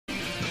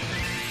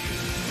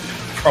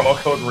Promo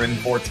code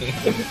RIN14.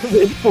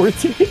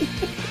 RIN14.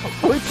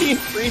 14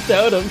 free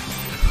totems.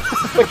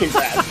 Fucking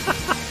bad.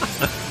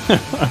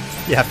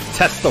 Yeah,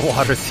 test the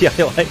water, see how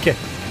you like it.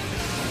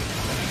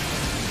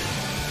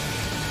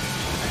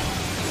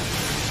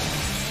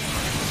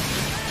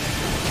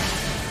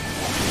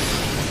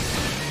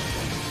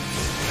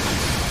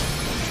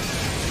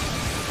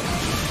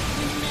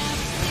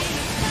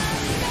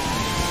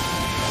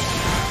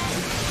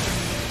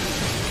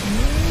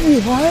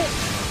 What?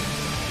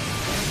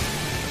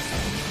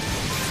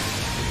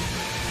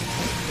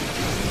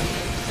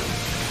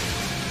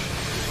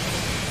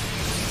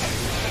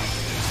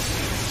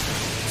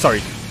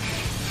 Sorry.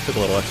 Took a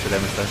little extra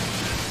damage there.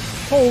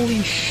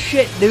 Holy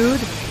shit, dude!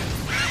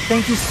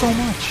 Thank you so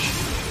much.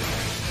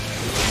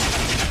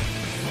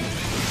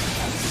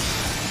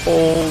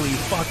 Holy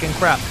fucking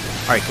crap.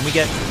 Alright, can we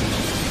get...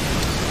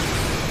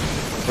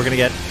 We're gonna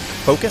get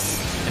focus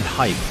and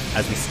hype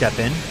as we step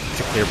in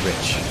to clear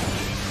Rich.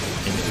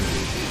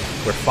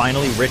 Where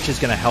finally Rich is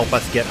gonna help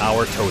us get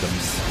our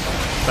totems.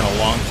 It's been a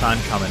long time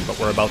coming, but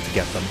we're about to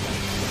get them.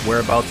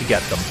 We're about to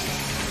get them.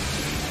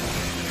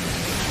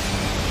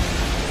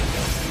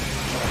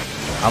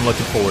 I'm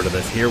looking forward to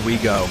this. Here we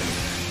go.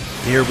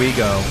 Here we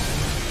go.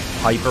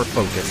 Hyper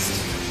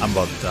focused. I'm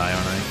about to die,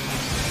 aren't I?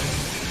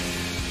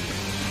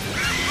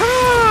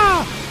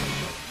 Ah!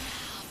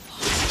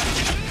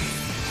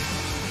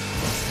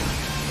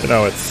 You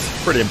know,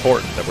 it's pretty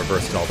important that we're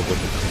versing all the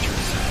woodland creatures.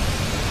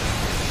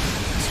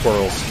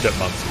 Squirrels,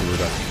 chipmunks,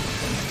 Garuda.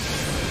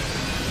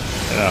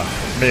 You know,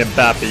 me and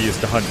Bappy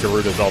used to hunt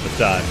Garudas all the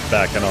time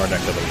back in our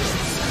neck of the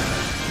woods.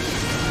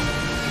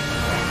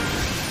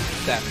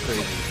 That's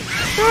crazy.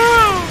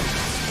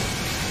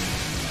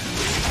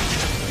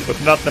 With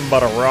nothing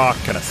but a rock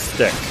and a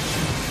stick.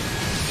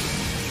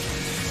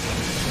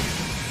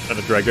 And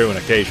a dragoon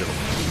occasionally.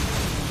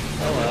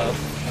 Hello.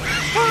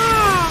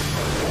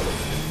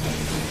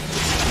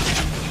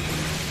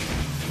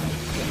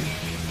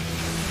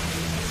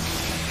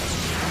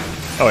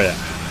 Oh yeah.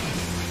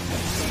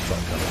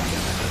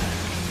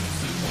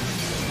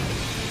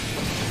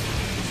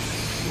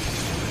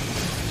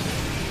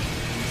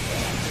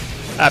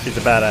 Appy's a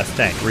badass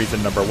tank.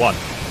 Reason number 1.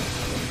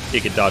 He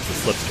can dodge the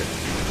slipstream.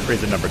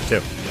 Reason number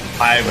 2.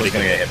 I was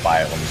going to get hit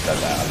by it when you said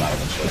that. I'm not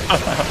even sure.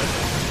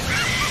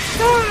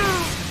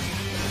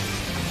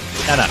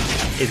 No,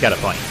 he's got a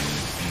point.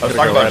 I was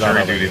talking about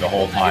jury duty the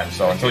whole time,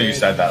 so until you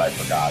said that, I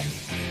forgot.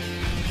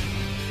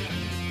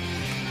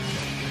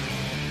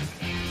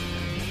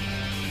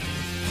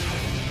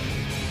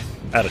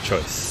 Out of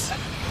choice.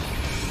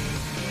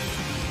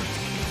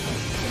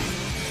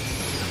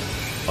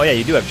 Oh yeah,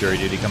 you do have jury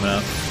duty coming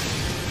up.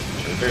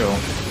 Sure do.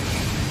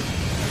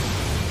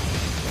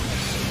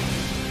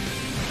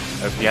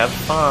 Hope you have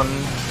fun.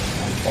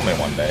 Only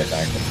one day,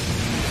 thank you.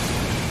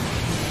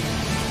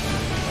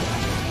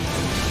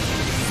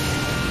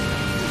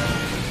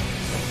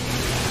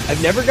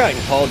 I've never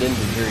gotten called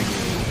into jury duty.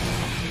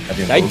 Have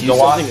you Did I moved do a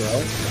lot? something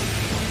wrong?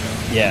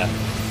 Yeah.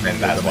 And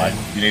that's why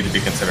you need to be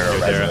considered a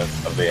resident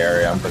of the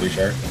area, I'm pretty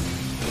sure.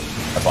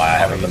 That's why I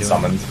haven't been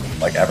summoned,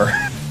 like, ever.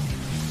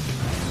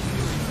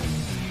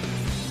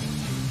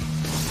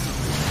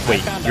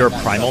 Wait, you're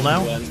primal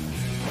now?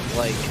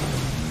 Like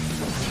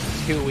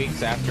 2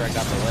 weeks after I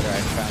got the letter,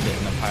 I found it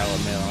in a pile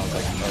of mail, and I was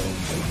like,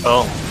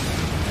 oh. Oh.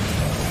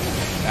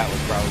 That was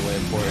probably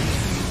important.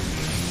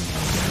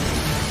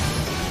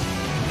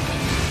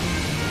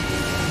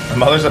 My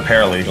mother's a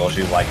paralegal.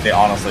 She's like, they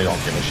honestly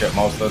don't give a shit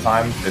most of the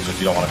time. It's just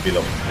you don't want to be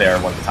there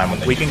at the time when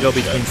they We can go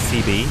give a between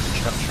shit.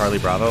 CB, Charlie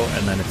Bravo,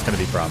 and then it's going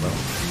to be Bravo.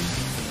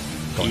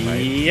 Going right.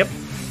 Yep.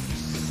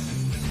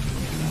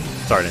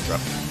 Sorry to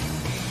interrupt.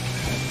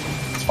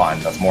 It's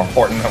fine. That's more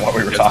important than what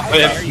we were talking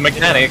about. It's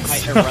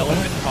mechanics. My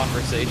irrelevant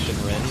conversation,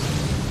 Rin.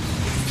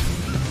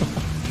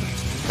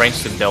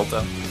 Range to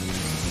Delta.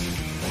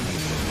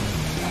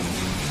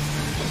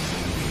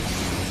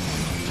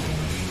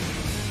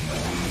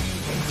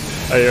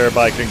 I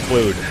hereby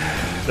conclude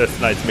this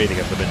night's meeting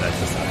of the Midnight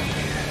Society.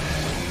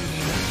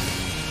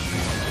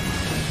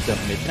 The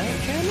Midnight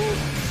Channel?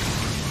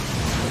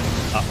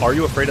 Are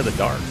you afraid of the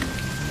dark?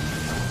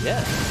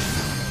 Yeah.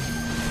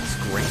 It's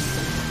great.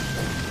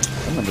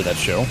 I remember that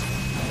show.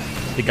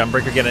 Did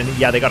Gunbreaker get any?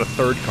 Yeah, they got a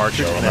third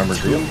cartridge and a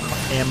 2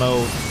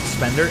 ammo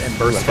spender, and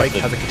Burst Spike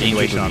has a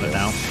continuation on it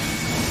now.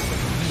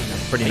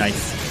 Pretty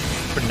nice.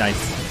 Pretty nice.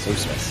 So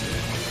spicy.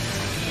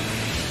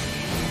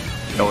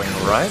 Going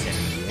right.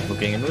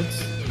 Looking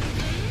inwards.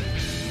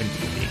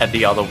 At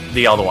the other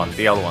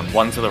one.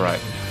 One to the right.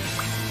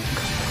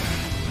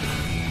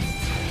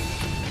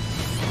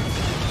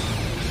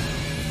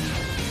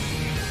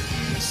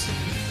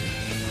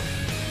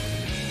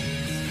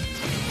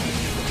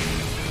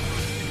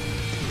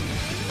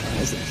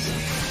 What is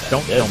this?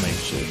 Don't kill me.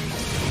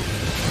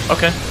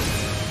 Okay.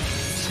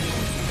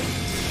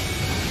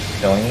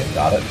 Killing you.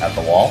 Got it. At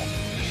the wall.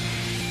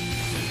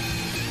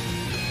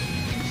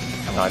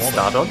 Nice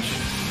star dodge.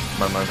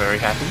 Momo very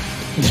happy.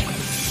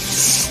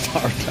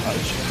 Star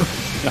dodge.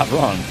 Not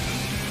wrong.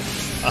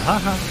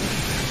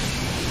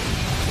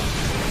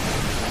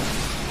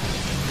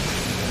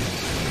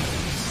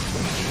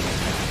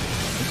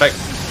 fact,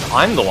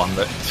 I'm the one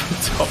that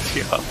topped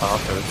you up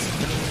afterwards.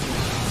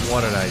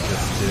 What did I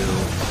just do?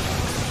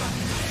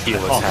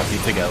 Healers happy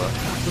together.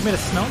 We made a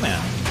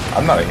snowman.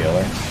 I'm not a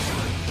healer.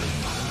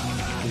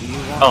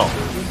 Oh.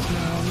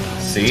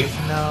 See?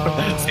 No.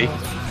 See?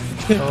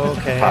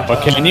 Okay.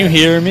 But can you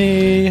hear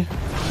me?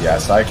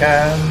 Yes, I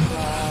can.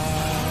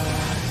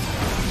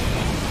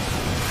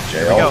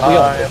 Jail go.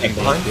 high.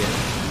 Incline.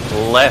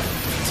 Left.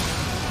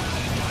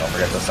 Don't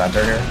forget the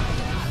center here.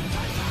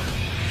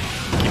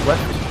 Keep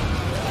left.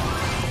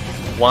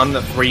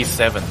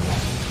 137.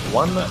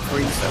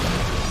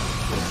 137.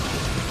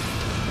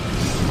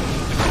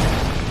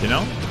 You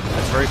know?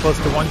 That's very close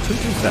to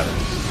 1227.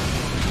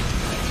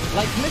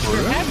 Like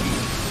Mr. Happy,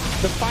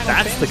 the Final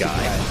That's the Fantasy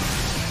guy.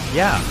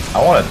 Yeah. I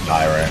want to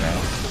die right now.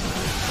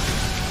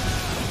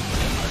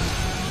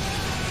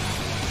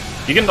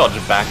 You can dodge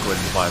backwards,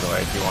 by the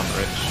way, if you want,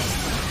 Rich.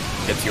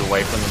 Gets you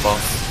away from the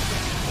boss.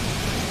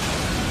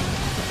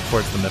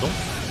 Towards the middle.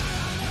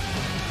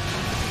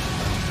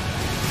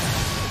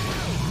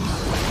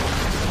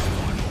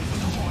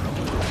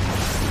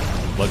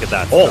 Look at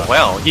that. Oh, stuff.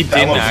 wow. He That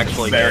didn't was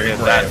actually very get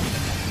brave.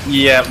 that.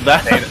 Yeah,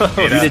 that.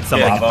 You did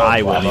something Yeah,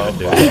 I wouldn't even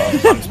do.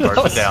 I'm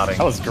starting doubting.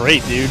 That was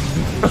great, dude.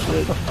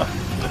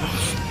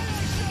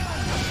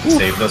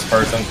 Save this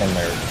person from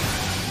their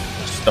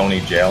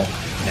stony jail.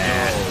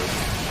 Nah.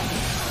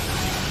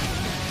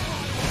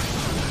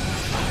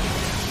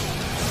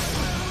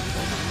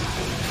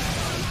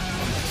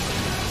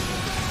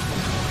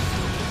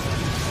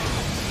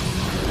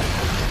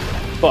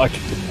 Fuck.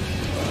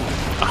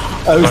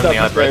 I was Only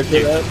not I'd prepared for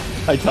rescue. that.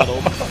 I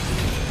tunneled.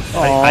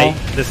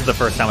 This is the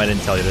first time I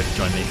didn't tell you to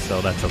join me,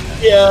 so that's okay.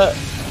 Yeah.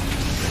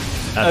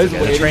 I was That's okay.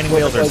 The waiting training for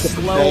wheels it are like a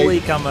slowly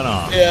big- coming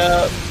off.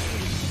 Yeah.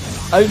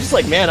 I was just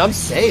like, man, I'm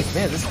safe.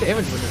 Man, this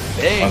damage was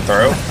big. One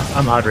through.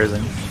 I'm hard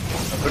raising.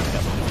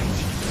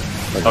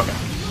 Okay.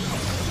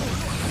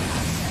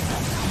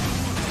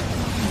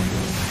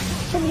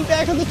 Put me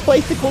back on the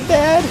bicycle,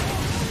 Dad.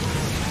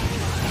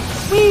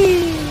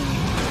 Whee!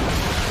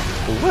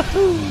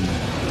 Woohoo!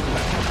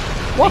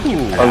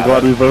 Wahoo! I'm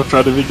glad we both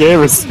tried to be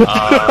gamers.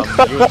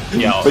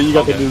 Yeah, But you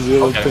got the okay. New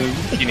Zealand Okay.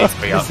 thing. He needs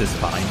to be up. This is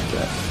fine.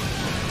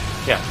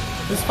 Yeah,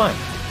 it's fine.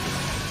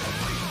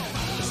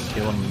 Just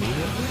kill him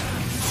immediately.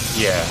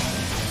 Yeah.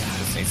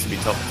 This needs to be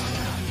topped.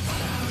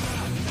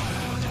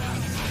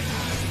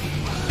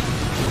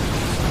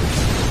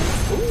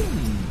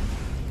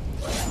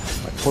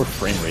 My poor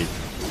frame rate.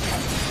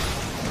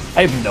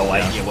 I have no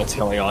idea what's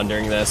going on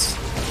during this.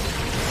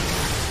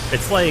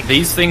 It's like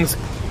These things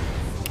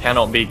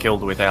cannot be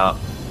killed without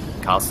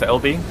caster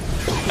LB,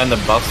 and the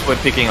buffs we're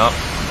picking up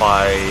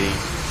by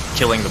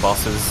killing the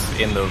bosses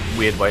in the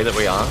weird way that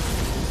we are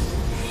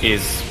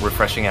is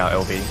refreshing our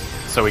LB,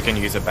 so we can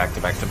use it back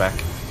to back to back.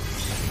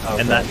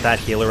 and that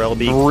healer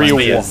LB Real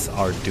is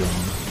our doom.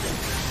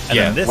 And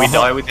Yeah, then this we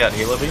die without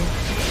heal LB.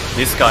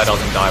 This guy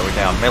doesn't die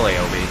without melee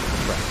LB.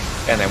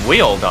 And then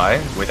we all die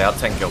without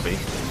tank LB.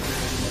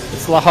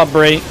 It's La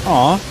Habre.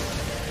 Aw.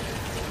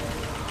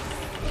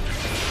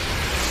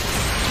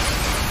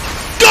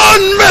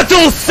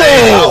 Gunmetal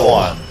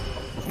That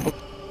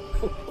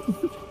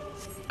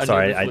one.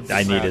 Sorry,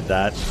 I needed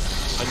that.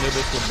 I knew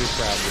this would be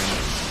proud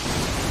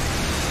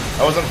of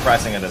I wasn't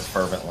pressing it as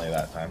fervently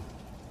that time.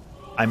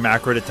 I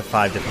macroed it to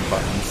 5 different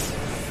buttons.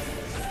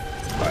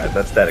 Alright,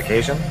 that's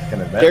dedication.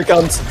 Can admit. Here it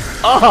comes.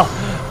 Ah!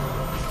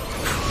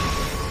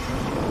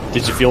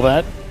 Did you feel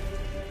that?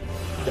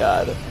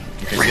 God.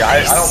 See,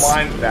 I don't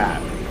mind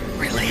that.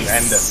 When you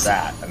end at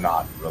that and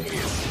not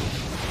release.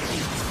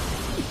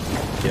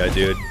 Yeah,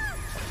 dude.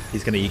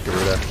 He's gonna eat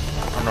Garuda.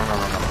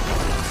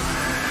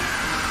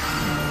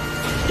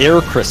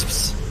 Air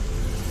crisps.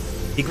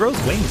 He grows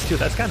wings too.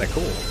 That's kind of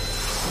cool.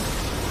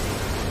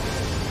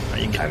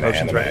 Alright, you can get the Kinda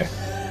potions anime. ready.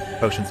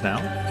 Potions now.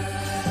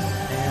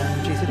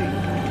 And GCD.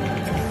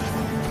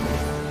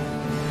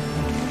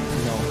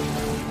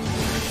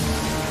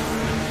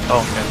 Oh,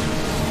 okay.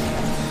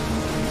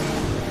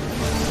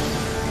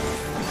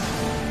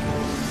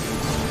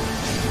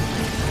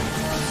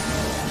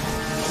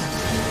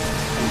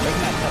 Bring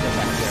that tether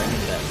back there. I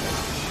need that.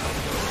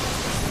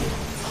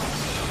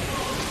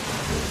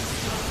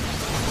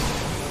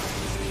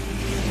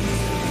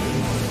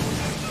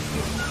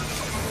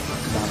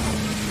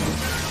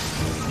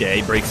 Yeah,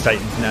 he breaks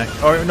Titan's neck.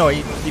 Or no,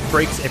 he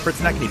breaks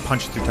Ifrit's neck and he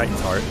punches through Titan's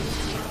heart.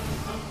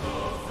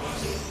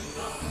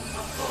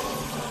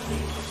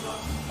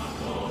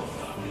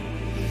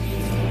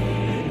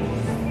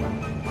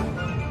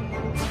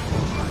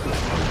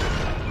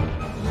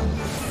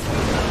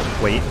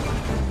 Wait.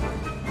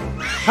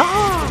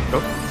 Go.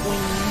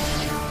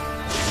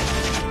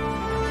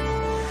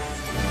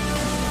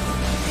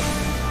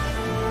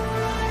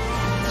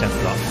 Stands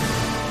up.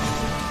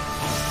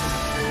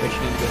 Wait, she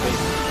needs to go bait.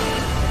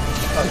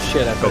 Oh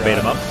shit, I Go bait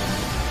him up.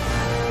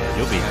 Yeah,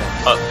 you'll beat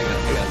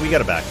him. We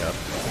gotta back up.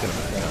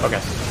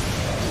 Okay.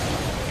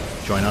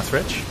 Join us,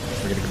 Rich.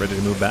 We're gonna get ready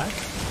to move back.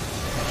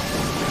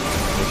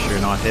 Make sure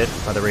you're not hit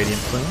by the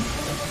Radiant Plume.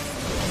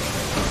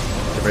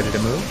 Get ready to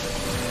move.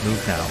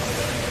 Move now.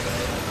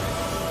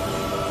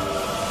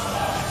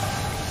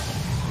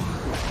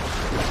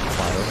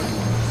 slide over.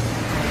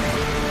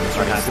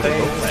 Mr. Hack is a go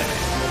away.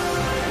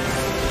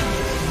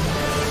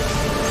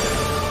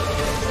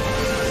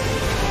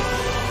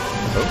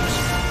 Oops.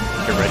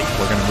 Get ready.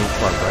 We're gonna move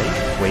to our right.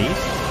 Wait.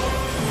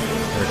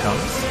 Here it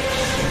comes.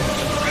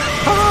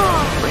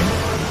 Spring.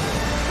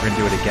 We're gonna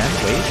do it again.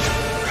 Wait.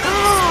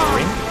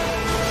 Spring.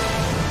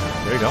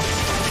 There you go.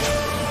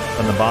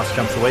 When the boss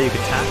jumps away, you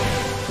can tap.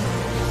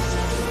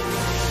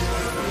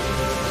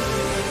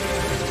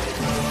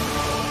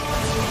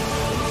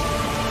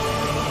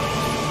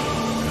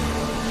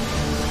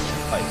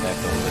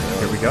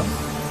 Here we go.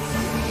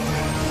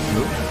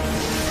 Move.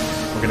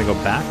 We're gonna go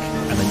back,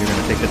 and then you're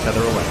gonna take the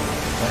tether away.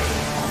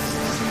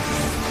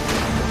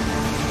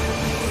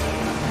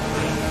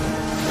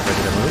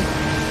 Ready to move?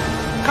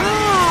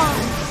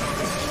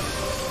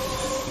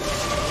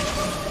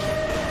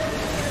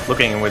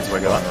 Looking inwards, we're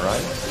going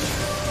right.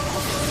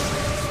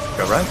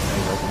 Go right.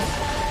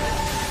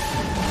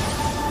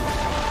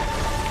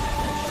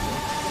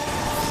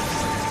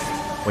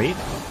 Wait.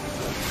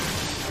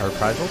 Our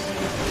reprisal.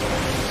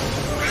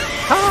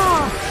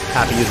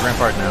 Happy use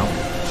rampart now.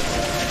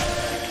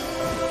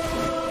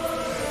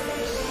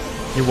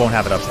 You won't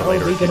have it up till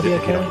later if you don't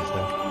use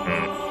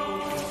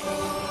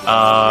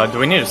that. Do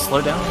we need to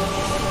slow down?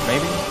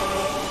 Maybe?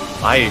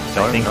 I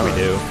think we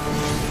do.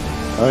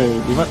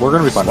 We're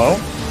gonna be fine. Slow?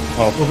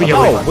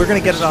 We're gonna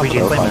get it off with the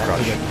flame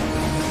crush.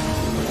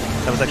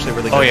 That was actually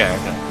really good. Oh yeah,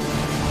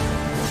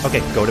 okay.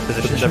 Okay, go to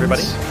positions,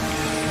 everybody.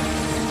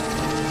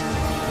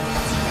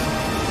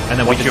 And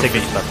then we can take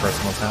it to that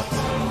personal tap.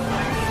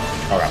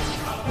 Okay.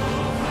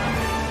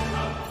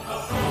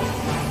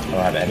 I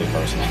don't have any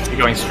personal.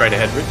 You're going straight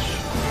ahead, Rich.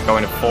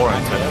 Going to 4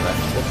 and turn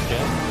left.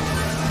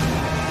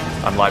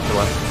 I'm live to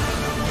left.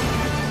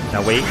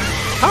 Now wait.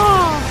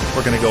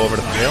 We're gonna go over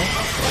to the jail.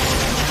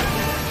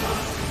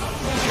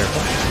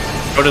 Careful.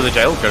 Go to the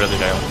jail, go to the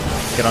jail.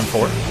 Get on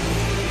 4.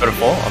 Go to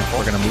 4, on 4.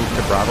 We're gonna move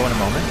to Bravo in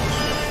a moment.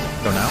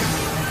 Go now.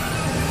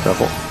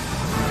 Careful.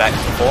 Back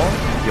to 4,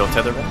 your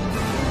tether back.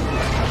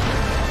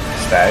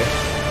 Stay.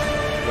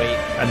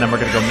 Wait. And then we're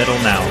gonna go middle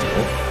now.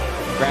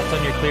 Congrats on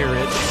your clear,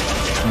 Rich.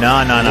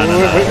 No.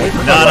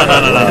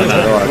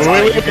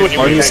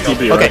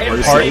 Okay,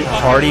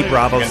 party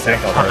Bravo 6.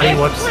 Party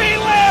website.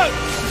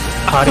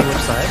 Party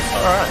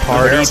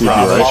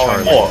Bravo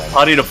Charlie.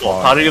 Party to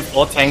 4. Party to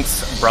 4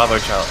 tanks Bravo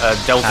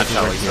Delta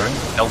Charlie. Sorry.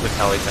 Delta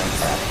Charlie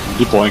tanks.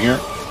 Deploying here.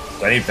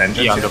 Do I need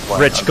vengeance? Yeah, I'm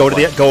deploying. Rich, go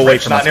away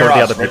Rich, from us. Go to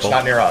the other Rich, people.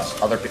 not near us.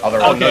 Other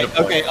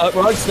Okay,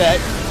 wrong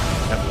set.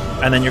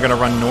 And then you're gonna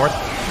run north.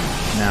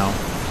 Now.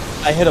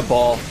 I hit a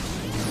ball.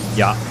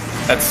 Yeah.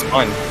 That's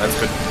fine. That's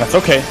good. That's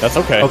okay. That's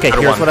okay. Okay,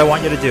 here's what I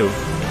want you to do.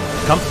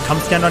 Come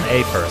stand on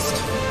A first.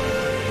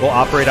 We'll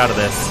operate out of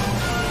this.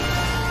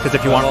 Because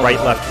if you want right,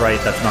 left, right,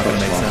 that's not going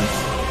to make sense.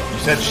 You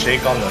said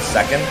shake on the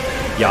second?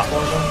 Yeah.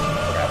 Explosion?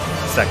 Okay.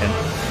 Second.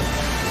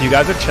 So you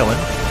guys are chilling.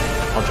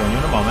 I'll join you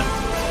in a moment.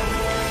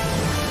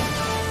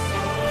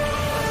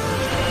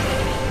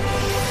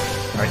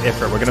 Alright,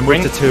 Ifrit, we're going to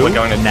move to 2. We're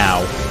going to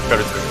now. Go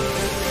to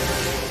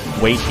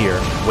 2. Wait here.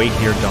 Wait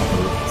here, don't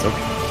move. It's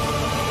okay.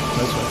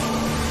 That's right.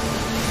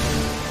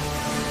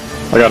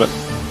 I got it.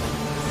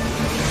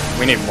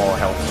 We need more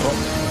help.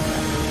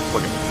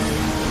 Look at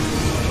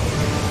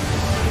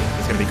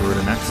It's going to be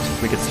Garuda next.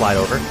 We could slide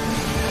over.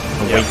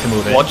 Wait to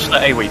move in. Watch the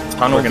AoE.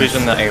 Tunnel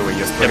vision the AoE.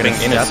 You're stepping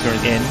in as soon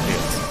as in.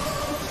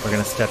 We're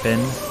going to step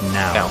in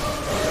now.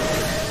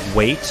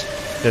 Wait.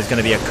 There's going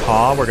to be a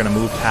caw. We're going to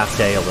move past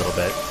A a little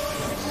bit.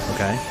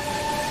 Okay.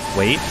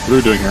 Wait. What are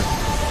we doing here?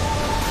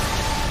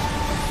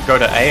 Go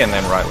to A and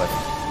then right, left,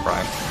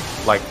 right.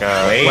 Like,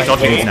 wait,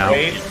 now.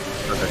 Wait.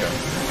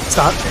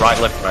 Start. Right,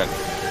 left, right.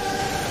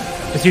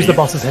 Just use the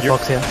boss's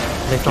hitbox here.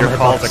 Your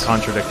calls are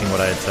contradicting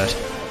what I had said.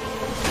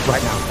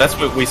 Right now. That's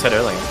what we said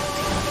earlier.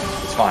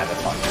 It's fine,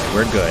 that's fine.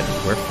 We're good.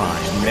 We're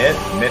fine. Mid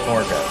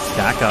or good.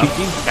 Stack up.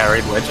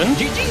 Carried legend.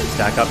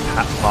 Stack up.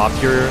 Pop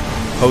your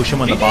potion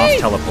when the boss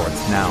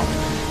teleports. Now.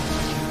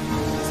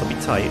 This will be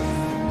tight.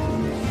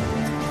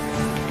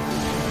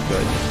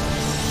 Good.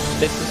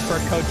 This is for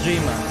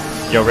Kojima.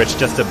 Yo, Rich,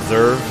 just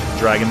observe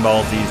Dragon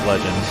Ball Z's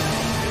legend.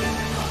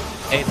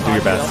 Hey, Do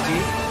your best.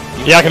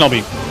 Yeah, I can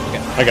LB.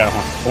 Okay. I got it.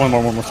 One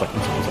more second.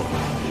 No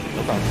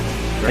problem.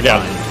 We're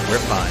got fine.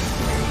 We're fine.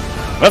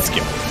 Let's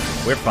go.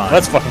 We're fine.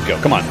 Let's fucking go.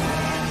 Come on.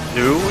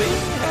 Do we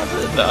have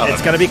it?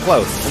 It's gonna be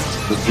close.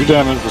 Just do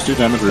damage. Just do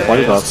damage. Reply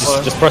your dots.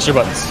 Just press your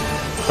buttons.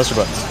 Press your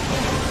buttons.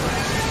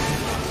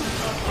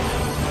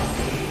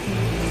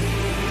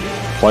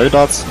 Apply your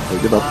dots.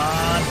 Okay, give up.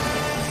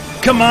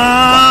 Come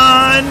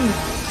on!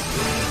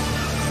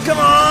 Come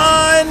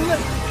on!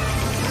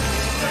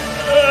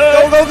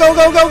 Go, go, go,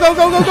 go, go, go,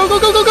 go, go, go, go,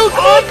 go, go, go!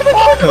 Come on! Come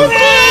on!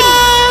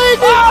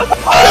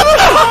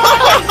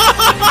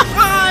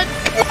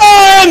 Come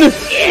on!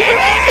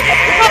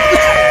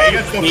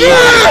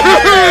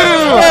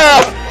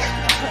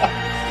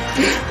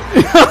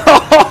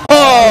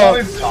 Oh,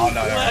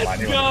 no, never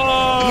mind.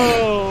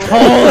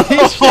 Holy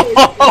shit!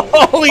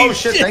 Oh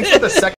shit, thanks for the second.